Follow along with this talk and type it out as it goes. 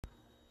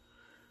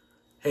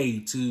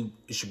Hey YouTube,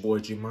 it's your boy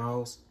G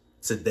Miles.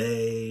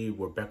 Today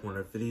we're back with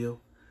another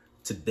video.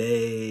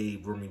 Today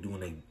we're gonna be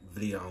doing a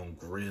video on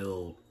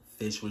grilled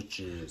fish, which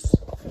is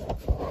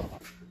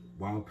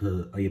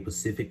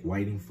Pacific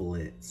Whitening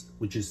Fillets,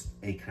 which is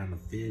a kind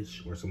of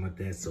fish or something like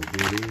that. So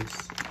here it is.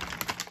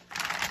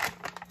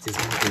 Since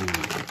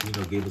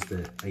gave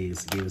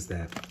us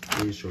that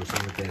fish or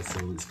something like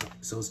that.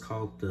 So it's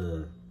called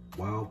the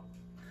Wild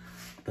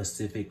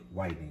Pacific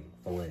Whitening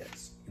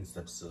Fillets and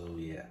stuff. So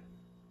yeah.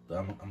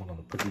 I'm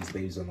gonna put these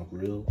babies on the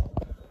grill,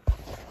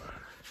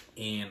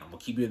 and I'm gonna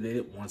keep you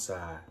updated once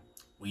I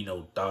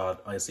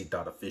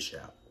thaw the fish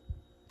out.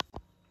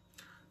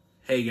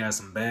 Hey guys,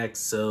 I'm back.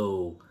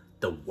 So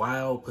the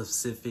Wild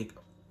Pacific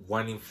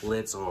Whitening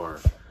Fillets are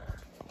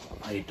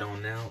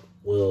thawing out.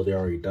 Well, they're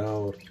already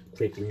thawed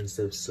quickly and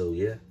stuff. So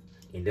yeah,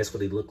 and that's what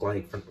they look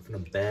like from the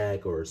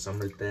bag or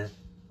something like that.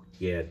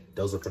 Yeah,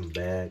 those are from the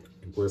bag,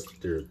 and plus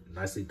they're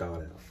nicely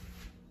thawed out.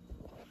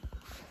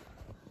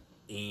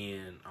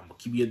 And I'm gonna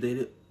keep you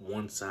updated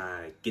once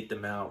I get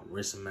them out,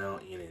 rinse them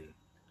out, and then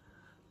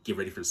get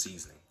ready for the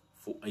seasoning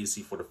for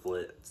the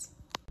fillets.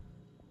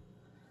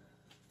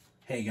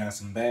 Hey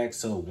guys, I'm back.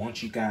 So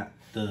once you got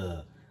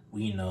the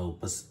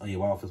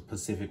Wild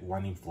Pacific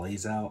Whitening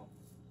Fillets out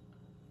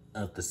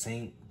of the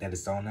sink that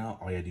is thawing out,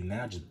 all you gotta do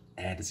now just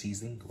add the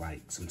seasoning,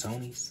 like some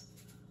Tony's.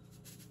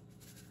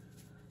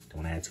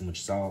 Don't add too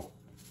much salt,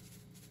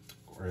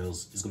 or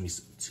else it's gonna be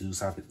too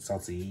salty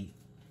to eat.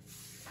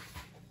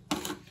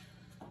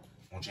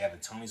 Once you add the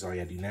Tony's, all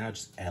you gotta do now,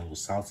 just add a little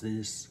salt to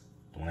this.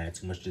 Don't add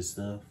too much of this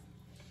stuff.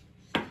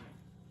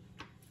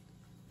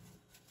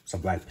 Some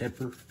black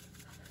pepper.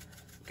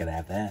 Gotta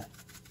have that.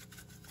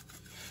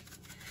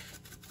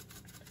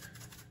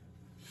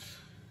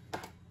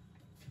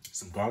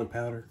 Some garlic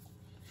powder.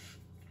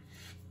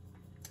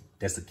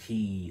 That's the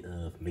key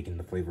of making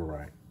the flavor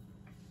right.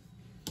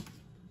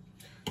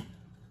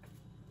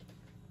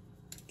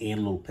 And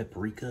a little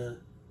paprika,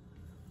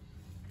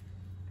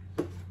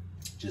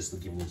 just to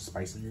give a little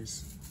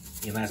spiciness.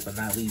 And last but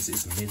not least,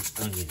 is minced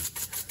onion.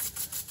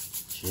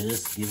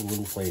 Just give a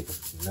little flavor,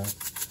 you know?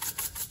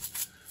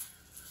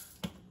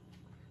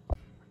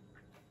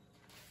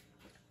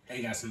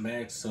 Hey guys, I'm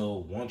back. So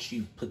once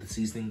you put the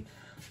seasoning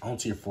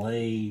onto your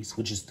fillets,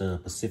 which is the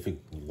Pacific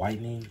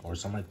Whitening or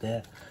something like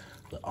that,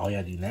 but all you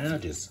gotta do now,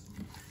 just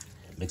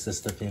mix that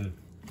stuff in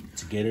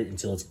together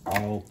until it's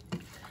all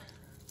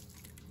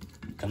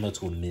come up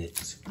to a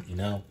mix, you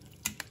know?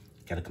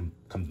 Gotta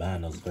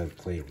combine those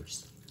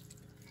flavors.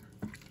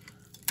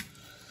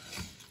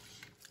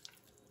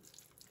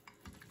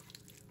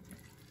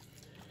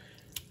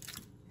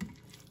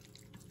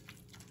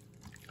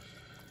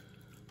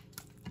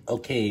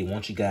 Okay,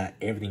 once you got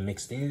everything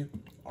mixed in,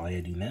 all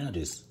you do now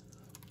just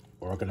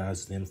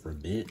organize them for a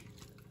bit.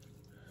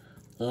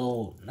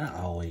 Well, not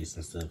always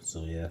and stuff,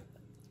 so yeah.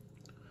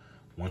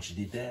 Once you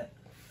did that,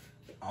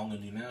 all I'm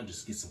gonna do now,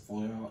 just get some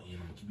foil out, and I'm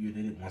gonna keep you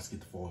updated once I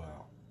get the foil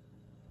out.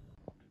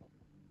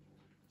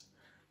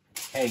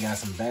 Hey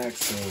guys, I'm back.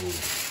 So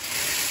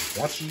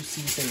once you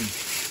see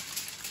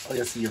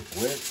your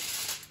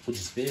fillets, which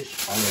is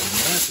fish, all you gotta do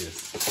now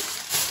is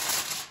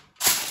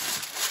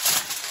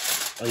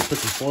you put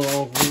some foil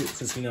over it,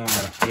 since I gotta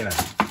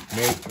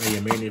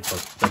marinate for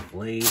the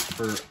fillets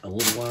for a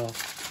little while.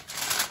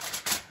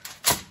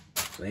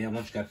 So yeah,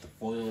 once you got the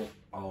foil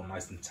all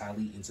nice and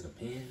tightly into the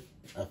pan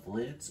of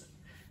fillets,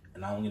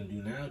 and all I'm gonna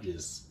do now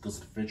just go to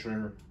the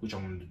refrigerator, which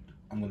I'm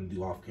gonna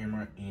do off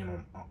camera,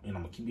 and I'm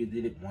gonna keep you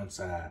updated once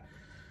I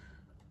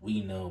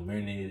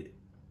marinated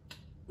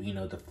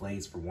the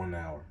fillets for 1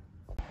 hour.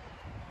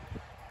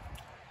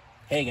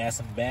 Hey guys,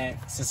 I'm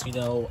back. Since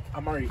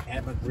I'm already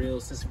at my grill,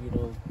 since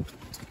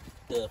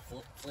the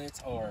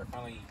fillets are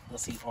finally,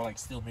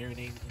 still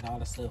marinating and all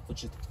that stuff,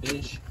 which is the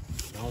fish.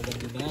 And all I'm gonna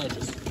do now is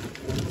just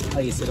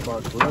set up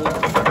our grill.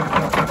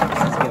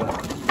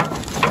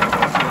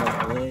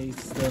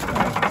 Fillets, stuff,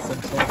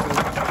 some chocolate.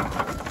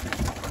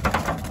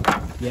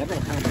 Yeah, I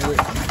don't know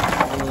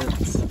how much,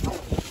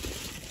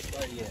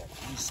 but yeah,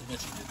 use so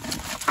much of it.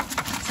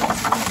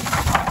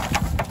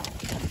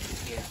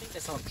 Yeah, I think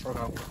that's all the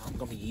charcoal I'm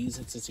gonna be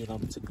using, since I'm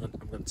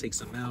gonna take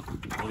some out. All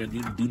I'm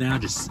gonna do now,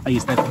 just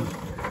stack them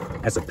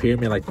as a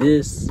pyramid like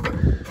this.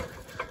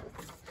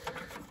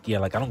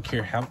 Yeah, I don't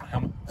care how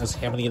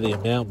many of the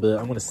amount, but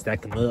I'm gonna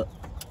stack them up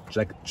just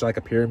like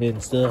a pyramid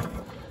and stuff,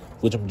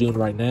 which I'm doing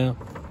right now.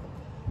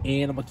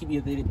 And I'm gonna keep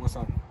you updated once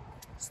I'm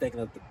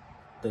stacking up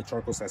the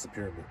charcoal as a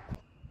pyramid.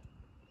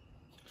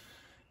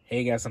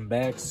 Hey guys, I'm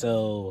back.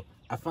 So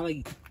I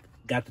finally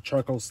got the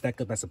charcoal stacked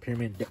up as a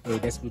pyramid.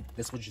 That's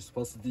what you're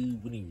supposed to do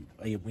when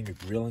you're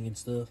grilling and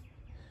stuff,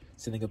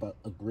 setting up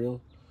a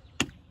grill.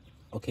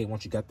 Okay,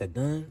 once you got that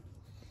done,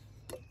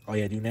 all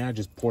you gotta do now,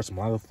 just pour some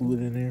lava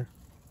fluid in there.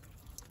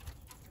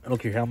 I don't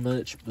care how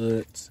much,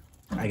 but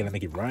I gotta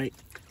make it right,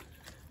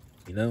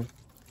 you know?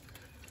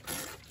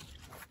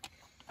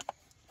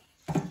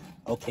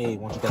 Okay,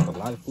 once you got the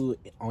lava fluid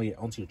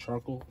onto your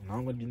charcoal, and all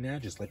I'm gonna do now,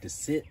 just let this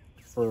sit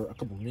for a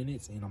couple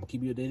minutes, and I'm gonna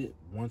keep you updated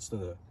once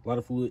the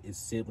lava fluid is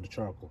set with the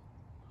charcoal.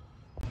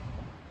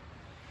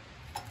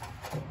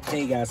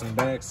 Hey guys, I'm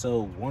back.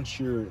 So once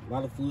your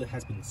lighter fluid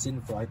has been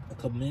sitting for like a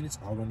couple minutes,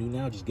 all we're gonna do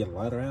now is just get a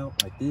lighter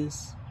out like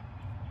this.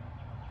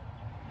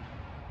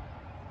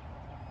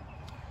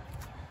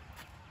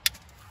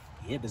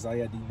 Yeah, that's all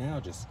you gotta do now.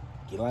 Just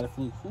get a lighter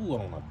fluid. Ooh, I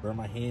don't wanna burn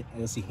my hand.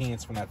 I see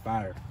hands from that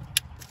fire.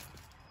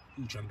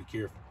 Ooh, trying to be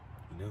careful,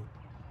 you know.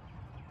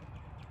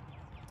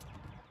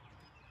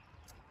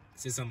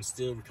 Since I'm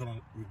still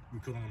recording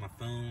on my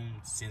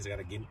phone, since I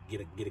gotta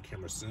get a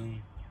camera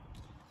soon.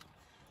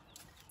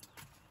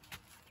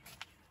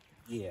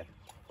 Yeah.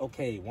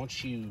 Okay,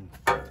 once we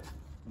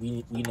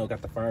know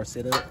got the fire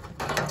set up,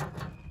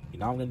 you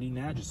know what I'm gonna do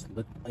now? Just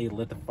let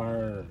the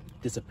fire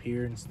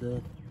disappear and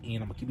stuff,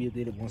 and I'm gonna keep you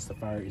updated once the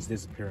fire is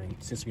disappearing.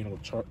 Since we know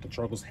the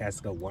charcoal has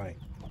to go white.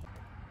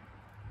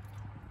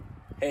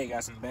 Hey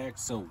guys, I'm back.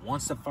 So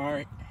once the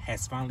fire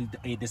has finally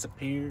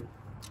disappeared,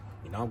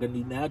 you know what I'm gonna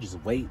do now?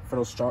 Just wait for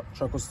those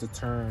charcoals to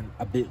turn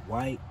a bit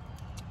white.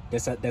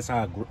 That's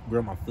how I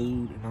grill my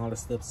food and all that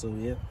stuff. So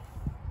yeah.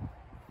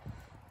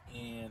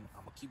 And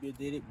I'm gonna keep you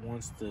updated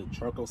once the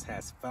charcoals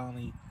has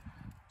finally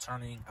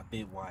turning a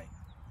bit white.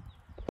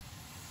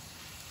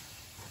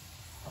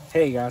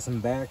 Hey guys,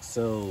 I'm back.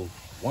 So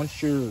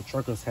once your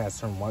charcoals has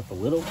turned white a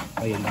little,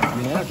 you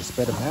now just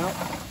spread them out.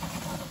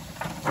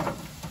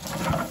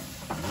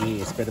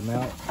 Yeah, spread them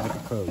out like a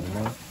pro, you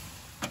know.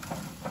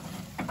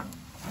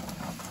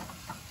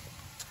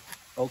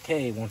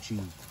 Okay, once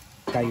you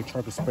got your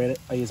charcoal spread it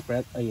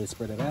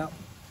out.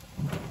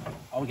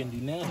 All we're gonna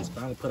do now is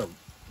finally put a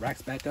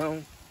racks back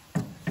on.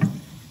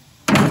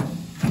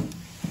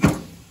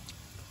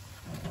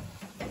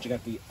 What you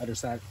got the other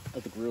side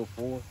of the grill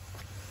for?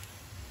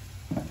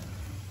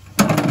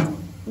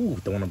 Ooh,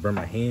 don't want to burn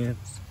my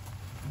hands.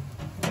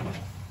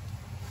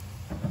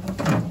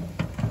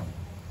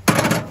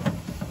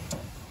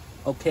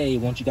 Okay,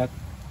 once you got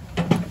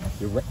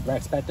your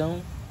racks back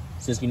on,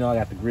 since you know I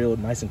got the grill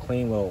nice and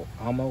clean, well,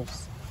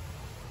 almost.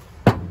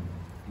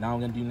 Now I'm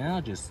gonna do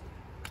now, just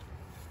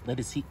let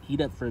this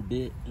heat up for a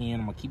bit, and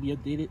I'm gonna keep you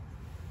updated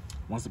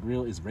once the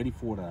grill is ready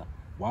for the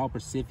Wild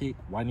Pacific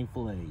Whitening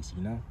Fillets,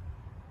 you know?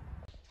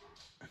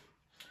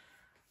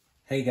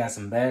 Hey guys,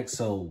 I'm back.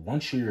 So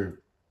once your,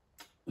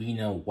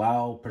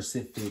 Wild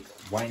Pacific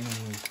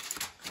Whitening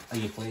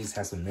Fillets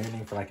has been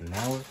marinating for like an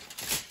hour,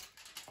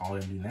 all I'm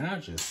gonna do now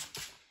is just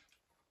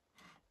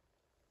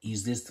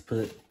use this to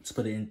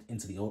put it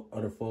into the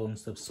other foil and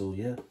stuff. So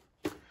yeah,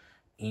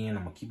 and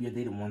I'm gonna keep you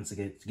updated once I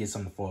get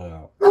some of the foil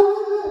out.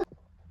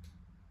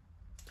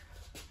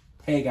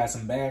 Hey guys,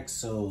 I'm back.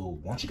 So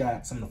once you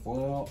got some of the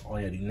foil out, all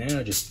you gotta do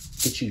now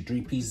just get you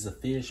 3 pieces of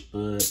fish,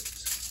 but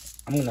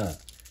I'm gonna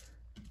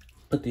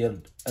put the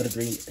other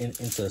 3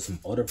 into some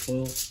other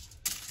foil.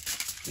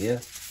 Yeah,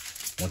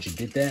 once you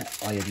get that,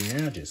 all you gotta do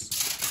now just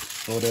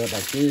fold it up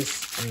like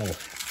this. I don't know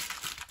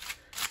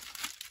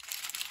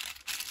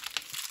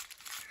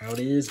how it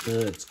is,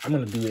 but I'm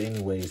gonna do it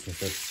anyways and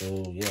stuff.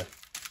 So yeah,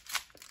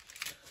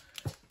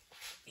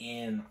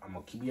 and I'm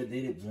gonna keep you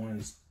updated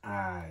once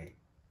I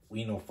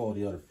fold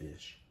the other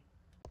fish.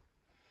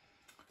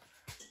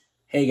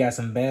 Hey guys,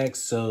 I'm back.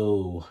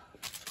 So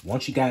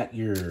once you got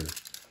your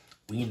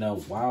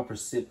Wild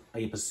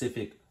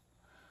Pacific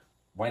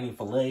Whitening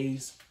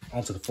Fillets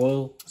onto the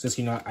foil, since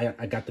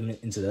I got them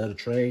into the other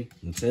tray,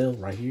 you can tell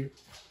right here,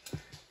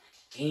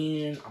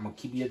 and I'm gonna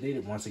keep you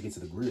updated once I get to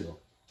the grill.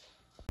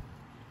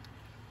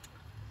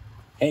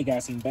 Hey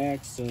guys, I'm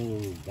back. So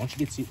once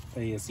you get to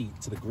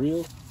the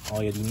grill,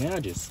 all you do now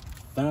just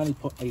finally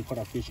put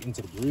our fish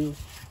into the grill.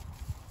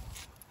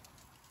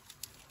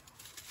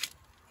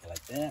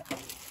 Like that.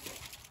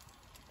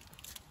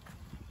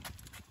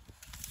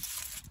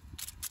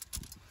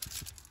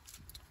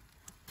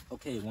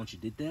 Okay, once you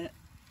did that,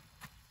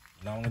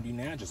 you know what I'm gonna do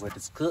now? Just let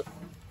this cook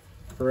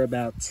for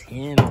about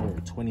 10 or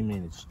 20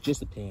 minutes. Just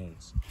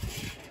depends.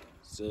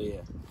 So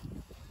yeah.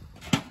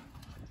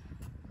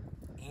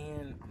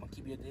 And I'm gonna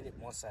keep you updated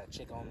once I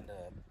check on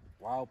the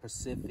Wild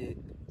Pacific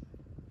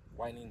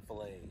Whitening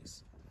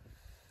Fillets.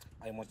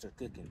 Once they're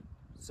cooking.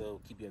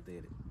 So keep you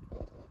updated.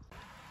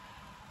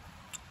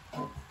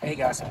 Hey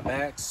guys, I'm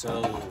back.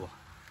 So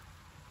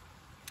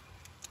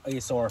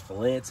our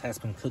fillets has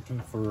been cooking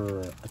for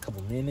a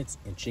couple minutes,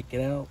 and check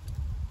it out.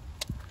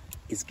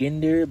 It's getting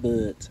there,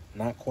 but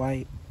not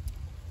quite.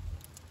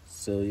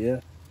 So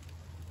yeah.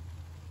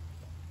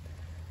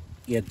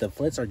 Yeah, the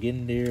fillets are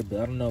getting there,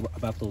 but I don't know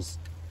about those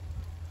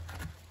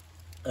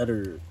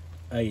other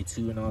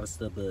IA2 and all that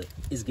stuff, but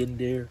it's getting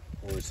there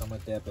or something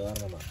like that. But I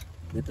don't know,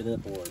 whip it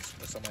up or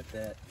something like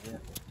that. Yeah.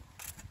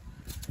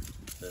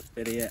 But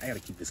better yet, I gotta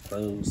keep this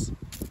closed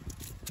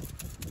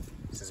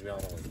since we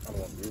don't want to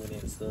ruin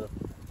it and stuff.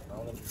 And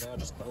all I'm gonna do now,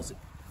 just close it.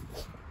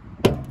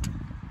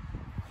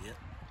 Yep.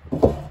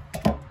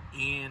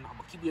 And I'm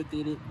gonna keep you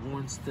updated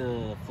once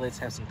the fillets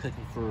have some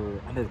cooking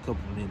for under a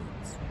couple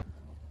minutes.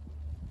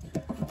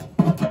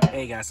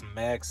 Hey guys, I'm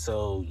back.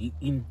 So you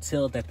can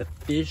tell that the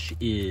fish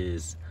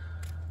is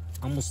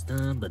almost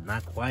done, but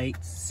not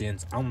quite,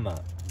 since I'm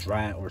gonna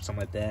dry it or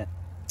something like that.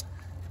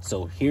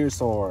 So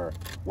here's our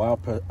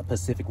Wild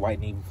Pacific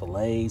Whitening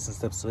Fillets and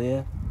stuff. So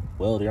yeah,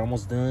 well, they're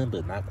almost done,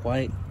 but not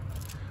quite.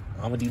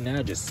 I'm gonna do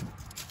now, just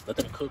let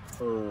them cook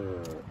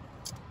for,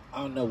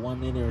 I don't know, 1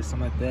 minute or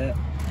something like that.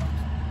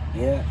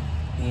 Yeah,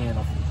 and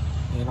I'm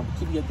gonna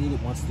keep you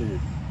updated once they're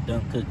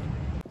done cooking.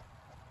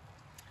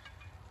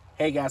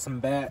 Hey guys, I'm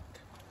back.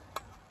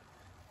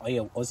 Oh yeah,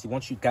 obviously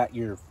once you got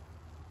your,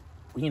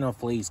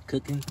 fillets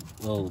cooking,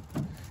 well,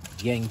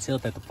 yeah, you can tell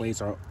that the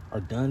fillets are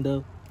done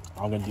though.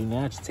 All I'm gonna do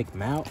now, just take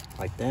them out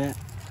like that.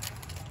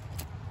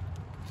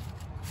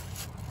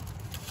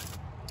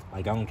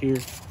 Like, I don't care.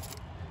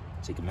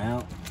 Take them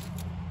out.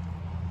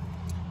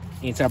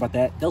 Ain't sorry about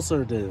that. Those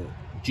are the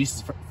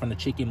juices from the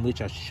chicken,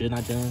 which I should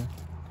not done,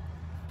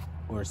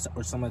 or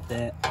something like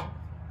that.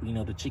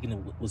 The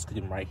chicken was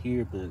cooking right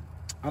here, but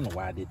I don't know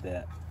why I did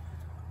that.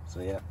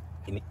 So yeah,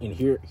 and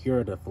here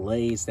are the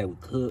fillets that we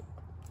cooked.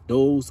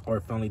 Those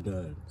are finally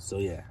done. So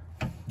yeah,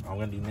 all I'm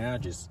gonna do now,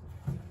 just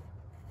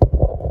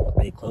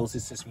close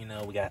this since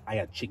I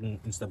got chicken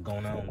and stuff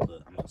going on,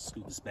 but I'm gonna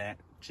scoop this back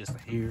just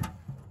here.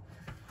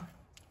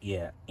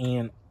 Yeah,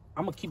 and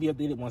I'm gonna keep you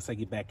updated once I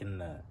get back in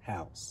the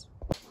house.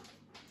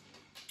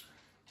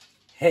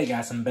 Hey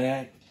guys, I'm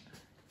back,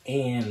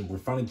 and we're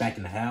finally back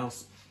in the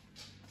house.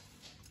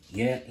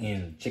 Yeah,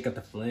 and check out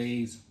the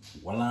fillets,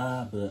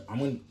 voila. But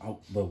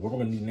but what we're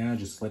gonna do now,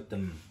 just let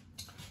them,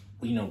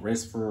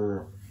 rest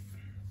for,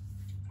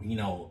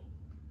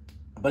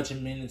 a bunch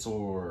of minutes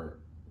or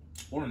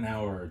an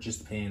hour,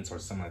 just depends, or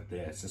something like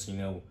that. Since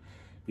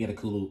we had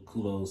to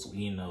cool those,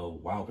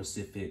 Wild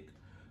Pacific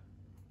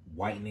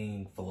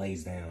whitening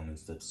fillets down and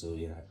stuff. So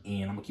yeah,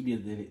 and I'm gonna keep you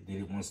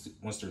updated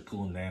once they're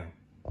cooling down.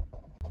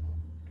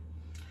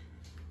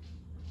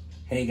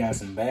 Hey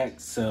guys, I'm back.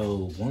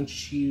 So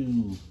once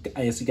you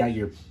got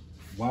your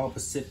Wild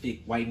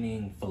Pacific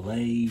whitening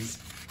fillets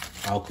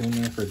all cooling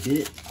down for a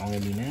bit, all I'm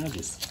gonna do now,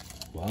 just,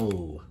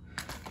 whoa,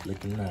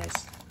 looking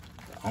nice.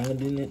 All I'm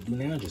gonna do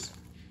now, just,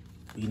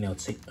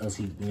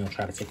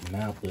 try to take them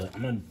out, but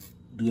I'm gonna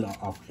do it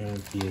off camera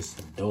because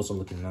those are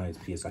looking nice,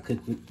 because I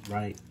cooked it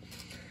right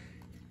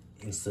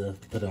and stuff,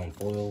 put it on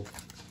foil.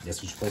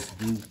 That's what you're supposed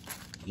to do,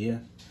 yeah.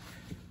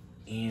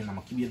 And I'm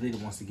gonna keep you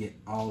updated once to get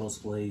all those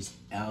fillets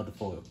out of the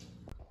foil.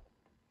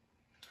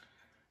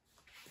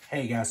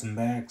 Hey guys, I'm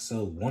back.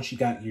 So once you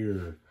got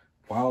your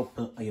Wild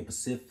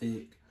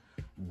Pacific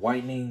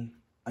whitening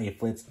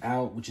fillets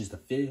out, which is the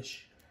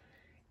fish,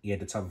 the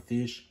type of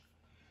fish,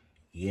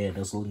 yeah,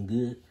 those looking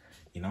good.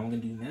 What I'm gonna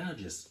do now,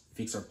 just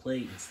fix our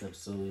plate and stuff.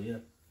 So yeah,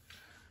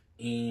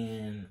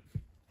 and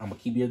I'm gonna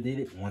keep you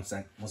updated once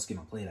I get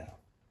my plate out.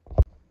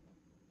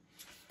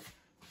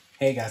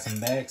 Hey guys, I'm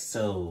back.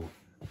 So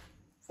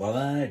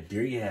voila,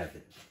 there you have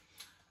it.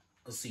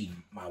 Let's see,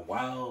 my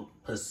Wild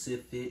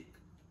Pacific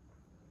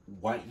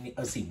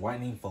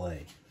whitening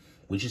fillet,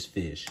 which is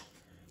fish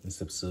and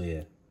stuff. So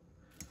yeah,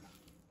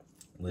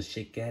 let's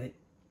check at it,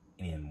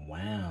 and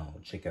wow,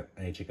 check out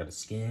the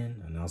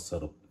skin and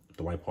also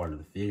the white part of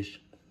the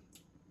fish.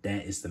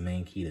 That is the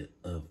main key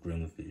of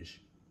grilling fish,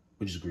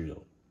 which is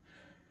grilled.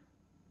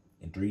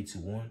 In 3, 2,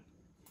 1.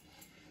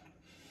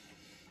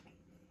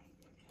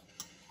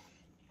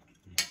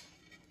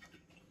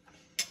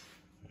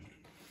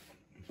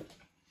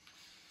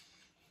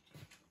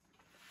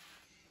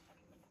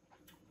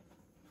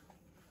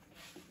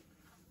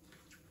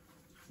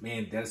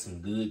 Man, that's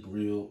some good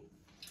grilled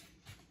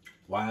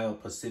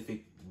Wild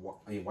Pacific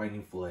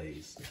whitening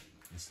fillets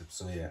and stuff.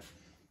 So yeah,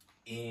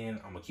 and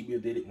I'm gonna keep you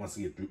updated once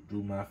I get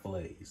through my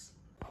fillets.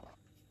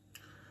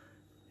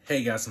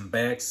 Hey guys, I'm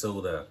back.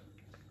 So the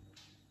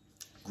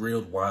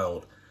grilled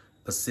Wild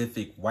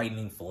Pacific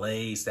whitening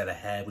fillets that I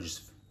had, which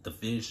is the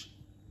fish,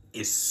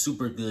 is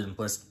super good, and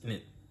plus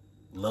it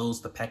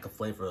loads the pack of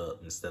flavor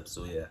up and stuff.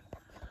 So yeah,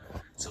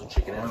 so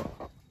check it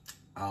out.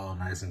 All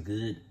nice and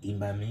good, eaten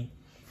by me.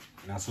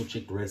 And also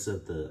check the rest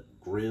of the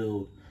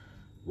grilled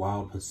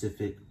Wild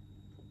Pacific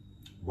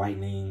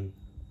whitening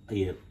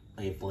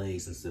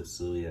fillets and stuff.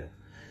 So yeah,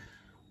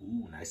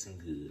 ooh, nice and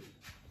good.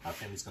 My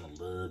family's gonna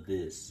love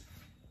this.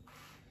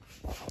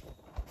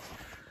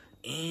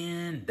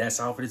 And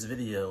that's all for this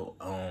video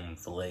on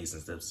fillets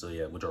and stuff. So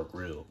yeah, which are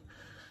grilled.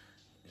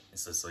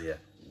 So yeah,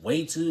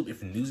 WadeTube,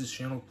 if you're new to this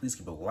channel, please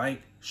give a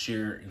like,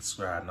 share, and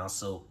subscribe, and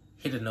also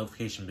hit the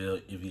notification bell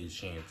if you get a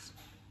chance.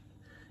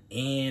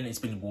 And it's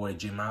been your boy,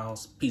 J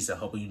Miles. Peace out.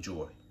 Hope you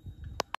enjoy.